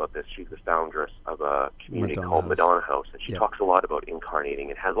lot about this. She's the foundress of a community called Madonna House, and she talks a lot about incarnating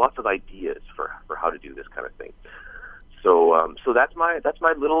and has lots of ideas for how to do this kind of thing. So that's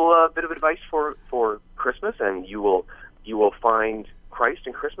my little bit of advice for Christmas, and you will find Christ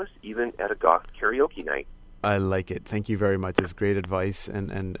in Christmas even at a goth karaoke night. I like it. Thank you very much. It's great advice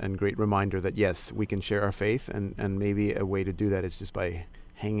and great reminder that, yes, we can share our faith, and maybe a way to do that is just by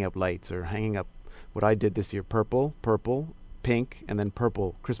hanging up lights, or hanging up what I did this year, purple, pink, and then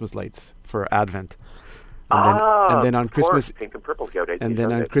purple Christmas lights for Advent. And then on Christmas, pink and purple, and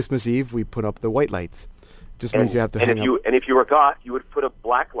then on Christmas Eve we put up the white lights. Just means you have to hang up. And if you were goth, you would put up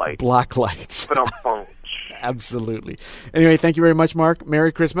black lights. Black lights. Absolutely. Anyway, thank you very much, Mark.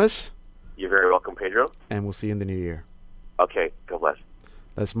 Merry Christmas. You're very welcome, Pedro. And we'll see you in the new year. Okay, God bless.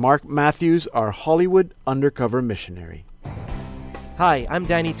 That's Mark Matthews, our Hollywood undercover missionary. Hi, I'm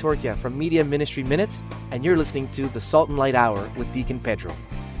Danny Torkia from Media Ministry Minutes, and you're listening to the Salt and Light Hour with Deacon Pedro.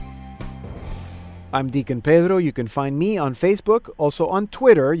 I'm Deacon Pedro. You can find me on Facebook, also on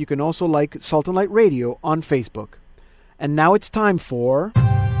Twitter. You can also like Salt and Light Radio on Facebook. And now it's time for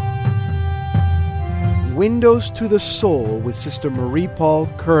Windows to the Soul with Sister Marie Paul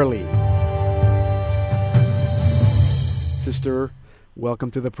Curley. Sister,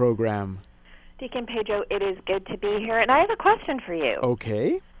 welcome to the program. Deacon Pedro, it is good to be here, and I have a question for you.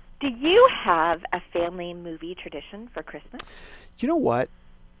 Okay. Do you have a family movie tradition for Christmas? You know what?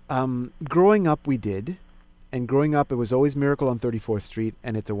 Growing up, we did. And growing up, it was always Miracle on 34th Street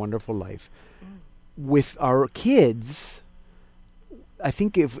and It's a Wonderful Life. With our kids, I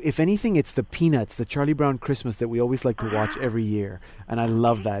think if anything, it's the Peanuts, the Charlie Brown Christmas that we always like to watch every year. And I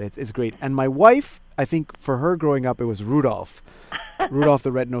love that. It's great. And my wife, I think for her growing up, it was Rudolph. Rudolph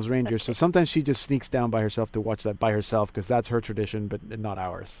the Red-Nosed Reindeer. So sometimes she just sneaks down by herself to watch that by herself because that's her tradition, but not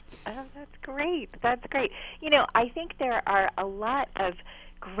ours. Oh, that's great. That's great. I think there are a lot of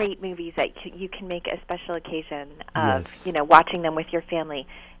great movies that you can make a special occasion of, watching them with your family.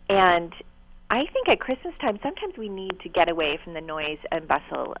 And I think at Christmas time, sometimes we need to get away from the noise and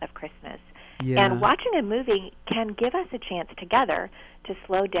bustle of Christmas. Yeah. And watching a movie can give us a chance together to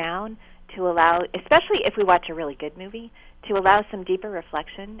slow down, to allow, especially if we watch a really good movie, to allow some deeper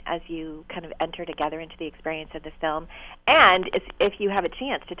reflection as you kind of enter together into the experience of the film. And if you have a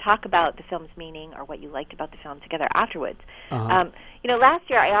chance to talk about the film's meaning or what you liked about the film together afterwards. Last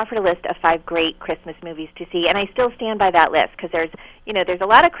year I offered a list of 5 great Christmas movies to see, and I still stand by that list because there's a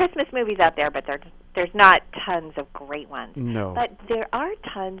lot of Christmas movies out there, but there's not tons of great ones. No. But there are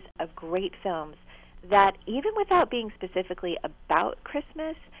tons of great films that, even without being specifically about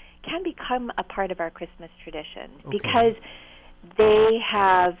Christmas, can become a part of our Christmas tradition because they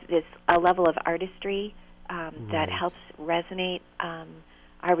have a level of artistry that helps resonate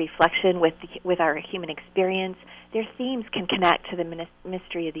our reflection with our human experience. Their themes can connect to the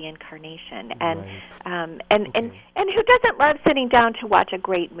mystery of the Incarnation, and who doesn't love sitting down to watch a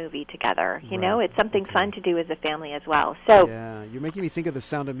great movie together? It's something fun to do as a family as well. So yeah, you're making me think of The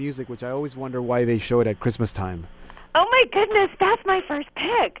Sound of Music, which I always wonder why they show it at Christmas time. Oh my goodness, that's my first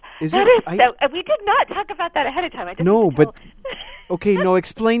pick. Is that it? Is so. We did not talk about that ahead of time.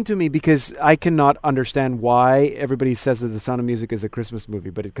 Explain to me, because I cannot understand why everybody says that The Sound of Music is a Christmas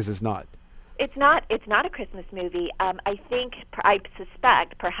movie, but because it's not. it's not a Christmas movie. I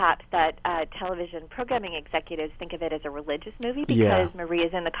suspect perhaps that television programming executives think of it as a religious movie because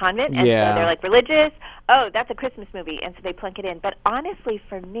Maria's in the convent, and so they're like, religious? Oh, that's a Christmas movie, and so they plunk it in. But honestly,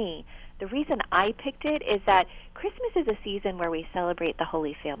 for me, the reason I picked it is that Christmas is a season where we celebrate the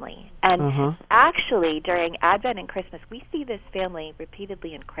Holy Family. And actually, during Advent and Christmas, we see this family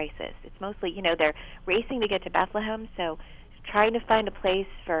repeatedly in crisis. It's mostly, they're racing to get to Bethlehem, so trying to find a place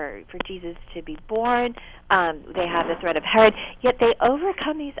for Jesus to be born. They have the threat of Herod, yet they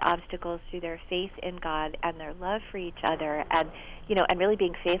overcome these obstacles through their faith in God and their love for each other, and really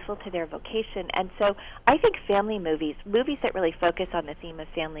being faithful to their vocation. And so I think family movies that really focus on the theme of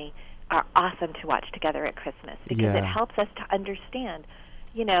family, are awesome to watch together at Christmas because it helps us to understand,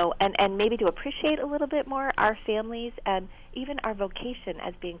 and maybe to appreciate a little bit more our families and even our vocation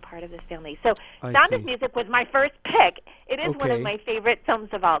as being part of this family. So Sound of Music was my first pick. It is one of my favorite films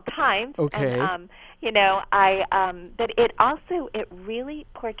of all time. Okay. And, but it really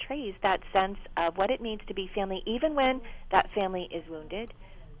portrays that sense of what it means to be family, even when that family is wounded,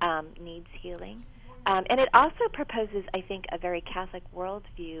 needs healing. And it also proposes, I think, a very Catholic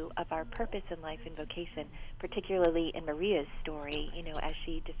worldview of our purpose in life and vocation, particularly in Maria's story, as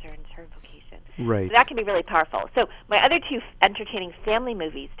she discerns her vocation. Right. So that can be really powerful. So my other two entertaining family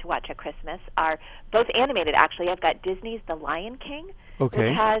movies to watch at Christmas are both animated, actually. I've got Disney's The Lion King, which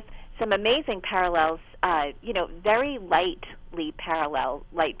has some amazing parallels, very light parallels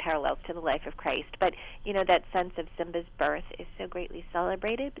to the life of Christ. But, that sense of Simba's birth is so greatly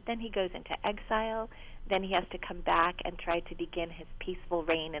celebrated, but then he goes into exile, then he has to come back and try to begin his peaceful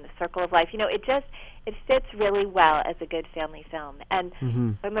reign in the circle of life. It fits really well as a good family film. And,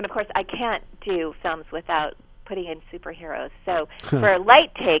 of course, I can't do films without putting in superheroes. So for a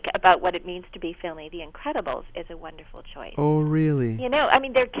light take about what it means to be family, The Incredibles is a wonderful choice. Oh, really?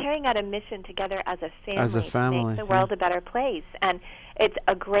 They're carrying out a mission together as a family to make the world a better place. And it's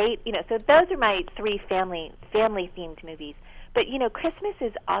a great, so those are my three family-themed movies. But, Christmas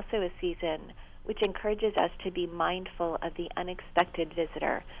is also a season which encourages us to be mindful of the unexpected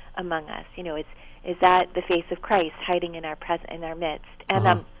visitor among us. Is that the face of Christ hiding in our midst?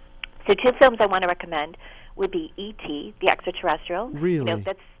 And so two films I want to recommend would be E.T., the Extraterrestrial. Really?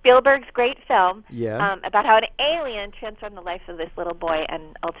 That's Spielberg's great film about how an alien transformed the life of this little boy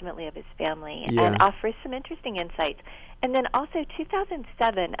and ultimately of his family, and offers some interesting insights. And then also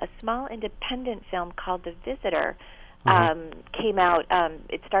 2007, a small independent film called The Visitor came out.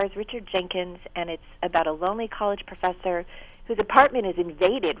 It stars Richard Jenkins, and it's about a lonely college professor whose apartment is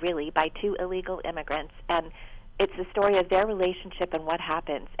invaded, really, by two illegal immigrants, and it's the story of their relationship and what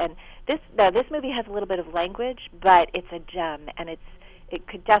happens. And this movie has a little bit of language, but it's a gem, and it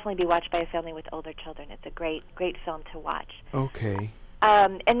could definitely be watched by a family with older children. It's a great film to watch. Okay.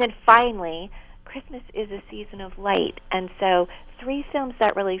 And then finally, Christmas is a season of light, and so three films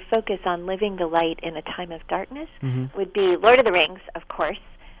that really focus on living the light in a time of darkness would be Lord of the Rings, of course,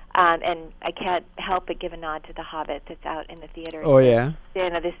 and I can't help but give a nod to The Hobbit that's out in the theater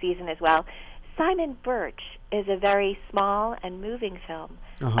this season as well. Simon Birch is a very small and moving film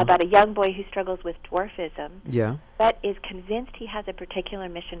about a young boy who struggles with dwarfism, but is convinced he has a particular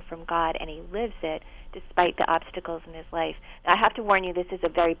mission from God, and he lives it despite the obstacles in his life. Now, I have to warn you, this is a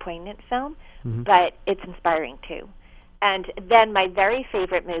very poignant film, but it's inspiring too. And then my very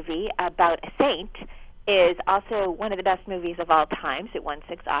favorite movie about a saint is also one of the best movies of all time. It won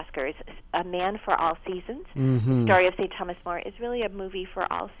 6 Oscars. A Man for All Seasons. The story of St. Thomas More is really a movie for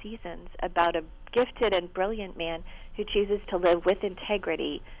all seasons about a gifted and brilliant man who chooses to live with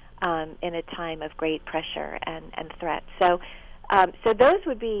integrity in a time of great pressure and threat. So those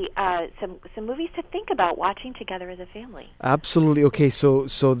would be some movies to think about watching together as a family. Absolutely. Okay, so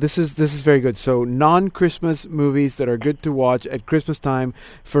this is very good. So non-Christmas movies that are good to watch at Christmas time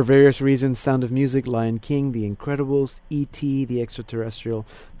for various reasons: Sound of Music, Lion King, The Incredibles, E.T., The Extraterrestrial,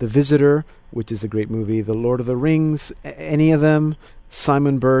 The Visitor, which is a great movie, The Lord of the Rings, any of them,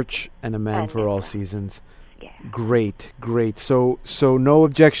 Simon Birch, and A Man for All Seasons. Yeah. Great. So no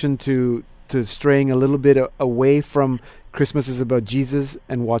objection to straying a little bit away from Christmas is about Jesus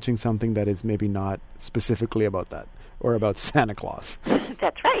and watching something that is maybe not specifically about that or about Santa Claus.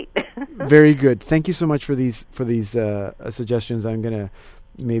 That's right. Very good. Thank you so much for these suggestions. I'm going to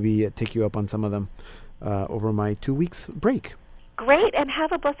maybe take you up on some of them over my 2 weeks break. Great, and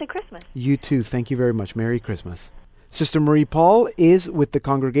have a blessed Christmas. You too. Thank you very much. Merry Christmas. Sister Marie Paul is with the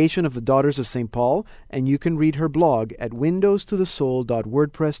Congregation of the Daughters of St. Paul, and you can read her blog at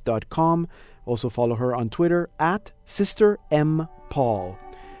windowstothesoul.wordpress.com. Also follow her on Twitter at Sister M. Paul.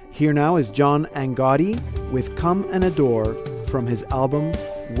 Here now is John Angotti with Come and Adore from his album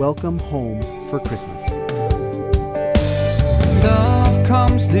Welcome Home for Christmas. Love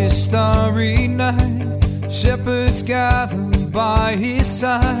comes this starry night, shepherds gather by his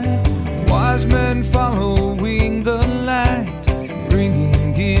side, wise men following the light,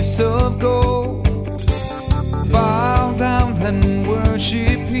 bringing gifts of gold. Bow down and worship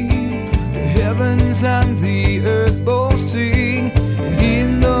him, the heavens and the earth both sing.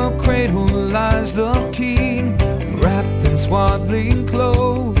 In the cradle lies the King, wrapped in swaddling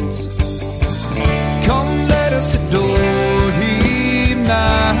clothes. Come, let us adore him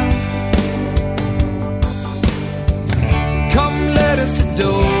now. Come, let us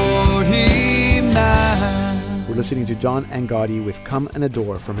adore him now. We're listening to John Angotti with Come and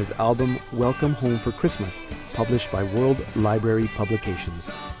Adore from his album Welcome Home for Christmas, published by World Library Publications.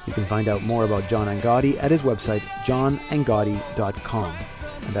 You can find out more about John Angotti at his website, johnangotti.com.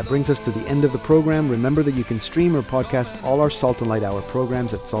 And that brings us to the end of the program. Remember that you can stream or podcast all our Salt and Light Hour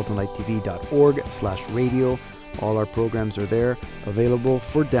programs at saltandlighttv.org/radio. All our programs are there, available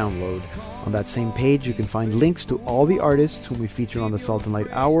for download. On that same page, you can find links to all the artists whom we feature on the Salt and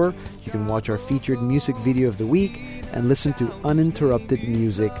Light Hour. You can watch our featured music video of the week and listen to uninterrupted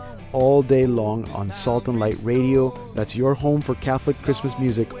music all day long on Salt and Light Radio. That's your home for Catholic Christmas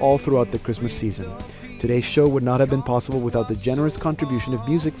music all throughout the Christmas season. Today's show would not have been possible without the generous contribution of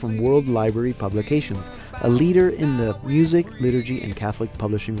music from World Library Publications, a leader in the music, liturgy, and Catholic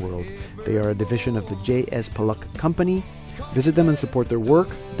publishing world. They are a division of the J.S. Paluk Company. Visit them and support their work,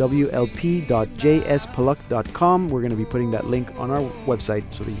 wlp.jspaluk.com. We're going to be putting that link on our website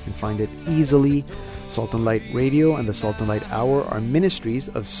so that you can find it easily. Salt and Light Radio and the Salt and Light Hour are ministries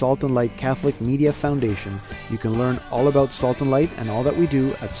of Salt and Light Catholic Media Foundation. You can learn all about Salt and Light and all that we do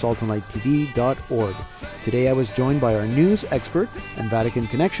at saltandlighttv.org. Today I was joined by our news expert and Vatican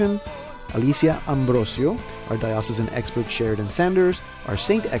connection, Alicia Ambrosio, our diocesan expert Sheridan Sanders, our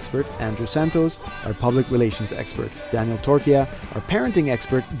saint expert Andrew Santos, our public relations expert Daniel Torquia, our parenting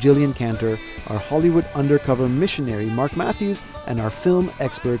expert Jillian Cantor, our Hollywood undercover missionary Mark Matthews, and our film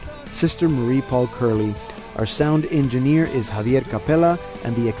expert Sister Marie Paul Curley. Our sound engineer is Javier Capella,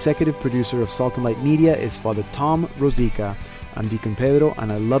 and the executive producer of Salt and Light Media is Father Tom Rosica. I'm Deacon Pedro,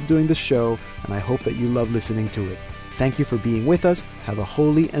 and I love doing this show, and I hope that you love listening to it. Thank you for being with us. Have a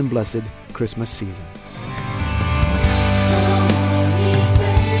holy and blessed Christmas season.